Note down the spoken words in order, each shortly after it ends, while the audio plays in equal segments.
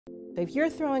So if you're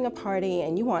throwing a party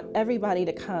and you want everybody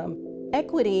to come,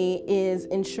 equity is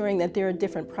ensuring that there are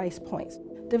different price points.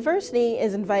 Diversity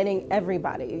is inviting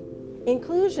everybody.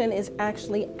 Inclusion is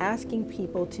actually asking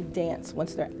people to dance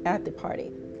once they're at the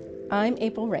party. I'm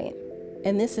April Rain,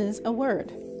 and this is A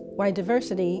Word, Why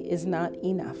Diversity is Not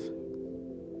Enough.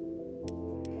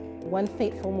 One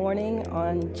fateful morning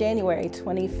on January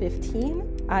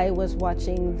 2015, I was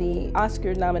watching the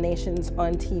Oscar nominations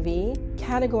on TV,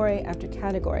 category after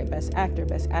category: Best Actor,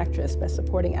 Best Actress, Best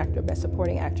Supporting Actor, Best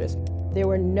Supporting Actress. There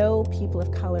were no people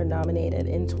of color nominated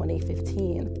in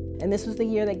 2015. And this was the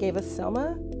year that gave us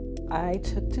Selma. I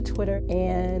took to Twitter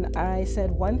and I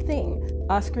said one thing: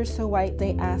 Oscars so white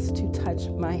they asked to touch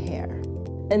my hair.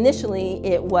 Initially,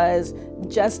 it was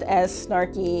just as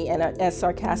snarky and as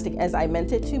sarcastic as I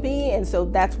meant it to be, and so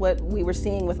that's what we were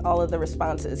seeing with all of the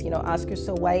responses. You know, Oscars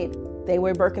so white, they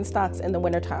wear Birkenstocks in the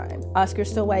wintertime. Oscars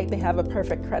so white, they have a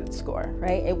perfect credit score,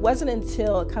 right? It wasn't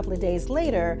until a couple of days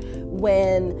later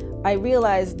when I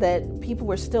realized that people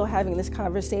were still having this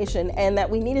conversation and that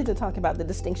we needed to talk about the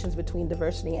distinctions between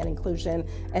diversity and inclusion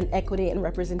and equity and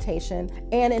representation.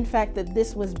 And in fact, that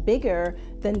this was bigger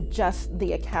than just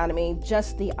the Academy,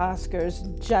 just the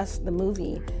Oscars, just the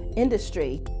movie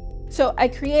industry. So I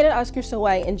created Oscars So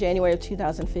White in January of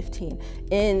 2015.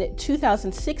 In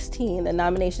 2016, the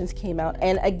nominations came out,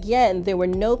 and again, there were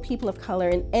no people of color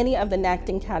in any of the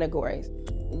acting categories.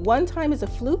 One time is a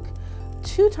fluke,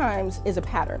 2 times is a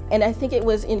pattern. And I think it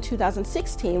was in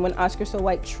 2016 when Oscars So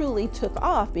White truly took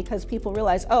off, because people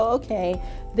realized, oh, okay,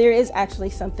 there is actually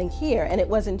something here. And it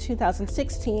was in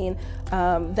 2016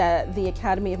 that the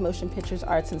Academy of Motion Pictures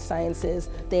Arts and Sciences,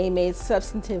 they made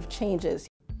substantive changes.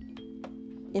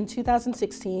 In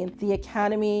 2016, the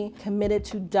Academy committed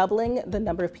to doubling the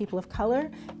number of people of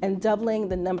color and doubling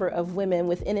the number of women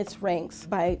within its ranks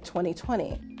by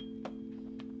 2020.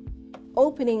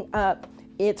 Opening up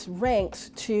its ranks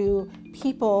to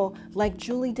people like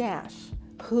Julie Dash,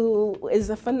 who is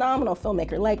a phenomenal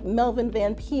filmmaker, like Melvin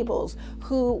Van Peebles,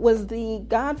 who was the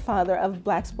godfather of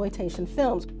blaxploitation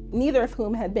films, neither of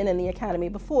whom had been in the Academy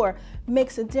before,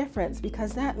 makes a difference,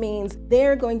 because that means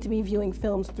they're going to be viewing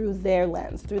films through their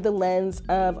lens, through the lens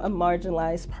of a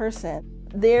marginalized person.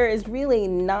 There is really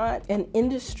not an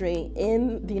industry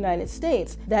in the United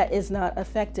States that is not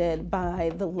affected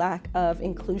by the lack of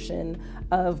inclusion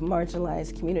of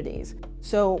marginalized communities.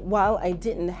 So while I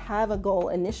didn't have a goal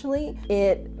initially,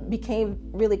 it became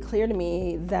really clear to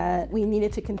me that we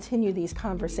needed to continue these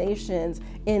conversations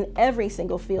in every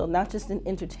single field, not just in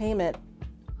entertainment.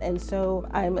 And so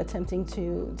I'm attempting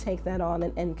to take that on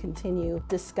and continue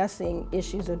discussing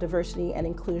issues of diversity and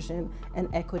inclusion and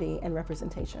equity and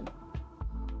representation.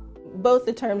 Both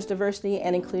the terms diversity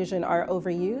and inclusion are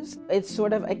overused. It's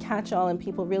sort of a catch-all, and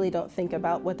people really don't think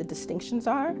about what the distinctions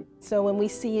are. So when we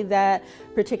see that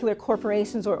particular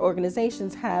corporations or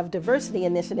organizations have diversity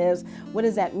initiatives, what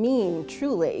does that mean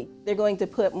truly? They're going to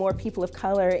put more people of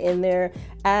color in their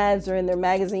ads or in their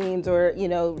magazines or, you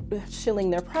know, shilling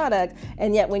their product,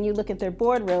 and yet when you look at their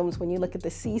boardrooms, when you look at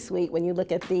the C-suite, when you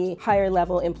look at the higher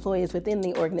level employees within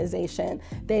the organization,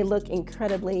 they look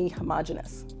incredibly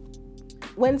homogenous.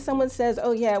 When someone says,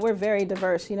 oh yeah, we're very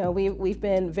diverse, you know, we've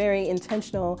been very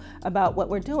intentional about what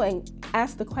we're doing,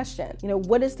 ask the question, you know,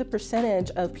 what is the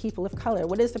percentage of people of color?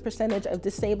 What is the percentage of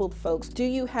disabled folks? Do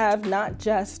you have not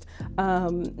just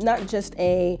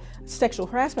a sexual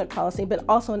harassment policy, but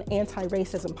also an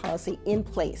anti-racism policy in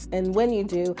place? And when you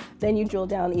do, then you drill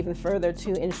down even further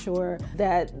to ensure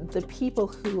that the people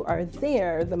who are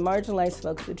there, the marginalized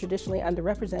folks, the traditionally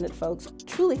underrepresented folks,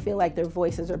 truly feel like their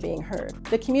voices are being heard.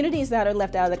 The communities that are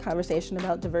left out of the conversation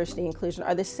about diversity and inclusion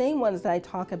are the same ones that I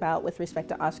talk about with respect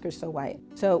to Oscars So White.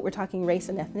 So we're talking race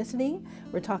and ethnicity,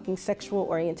 we're talking sexual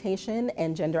orientation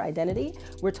and gender identity,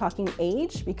 we're talking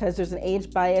age, because there's an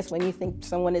age bias when you think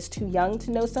someone is too young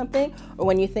to know something, or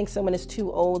when you think someone is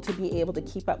too old to be able to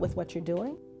keep up with what you're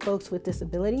doing. Folks with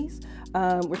disabilities,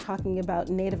 we're talking about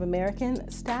Native American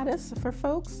status for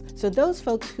folks. So those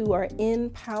folks who are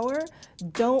in power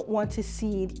don't want to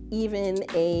cede even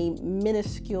a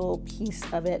minuscule piece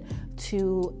of it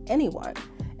to anyone.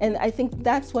 And I think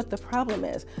that's what the problem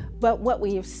is. But what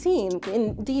we have seen,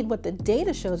 indeed what the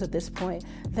data shows at this point,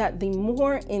 that the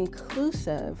more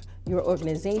inclusive your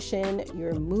organization,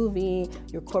 your movie,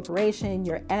 your corporation,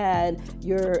 your ad,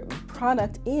 your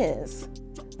product is,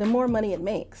 the more money it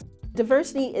makes.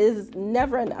 Diversity is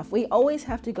never enough. We always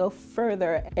have to go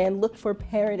further and look for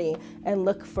parity and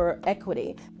look for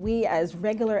equity. We as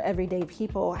regular everyday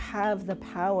people have the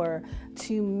power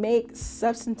to make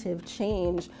substantive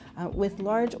change with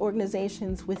large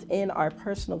organizations within our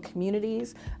personal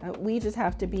communities. We just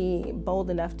have to be bold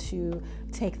enough to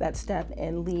take that step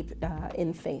and leap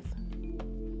in faith.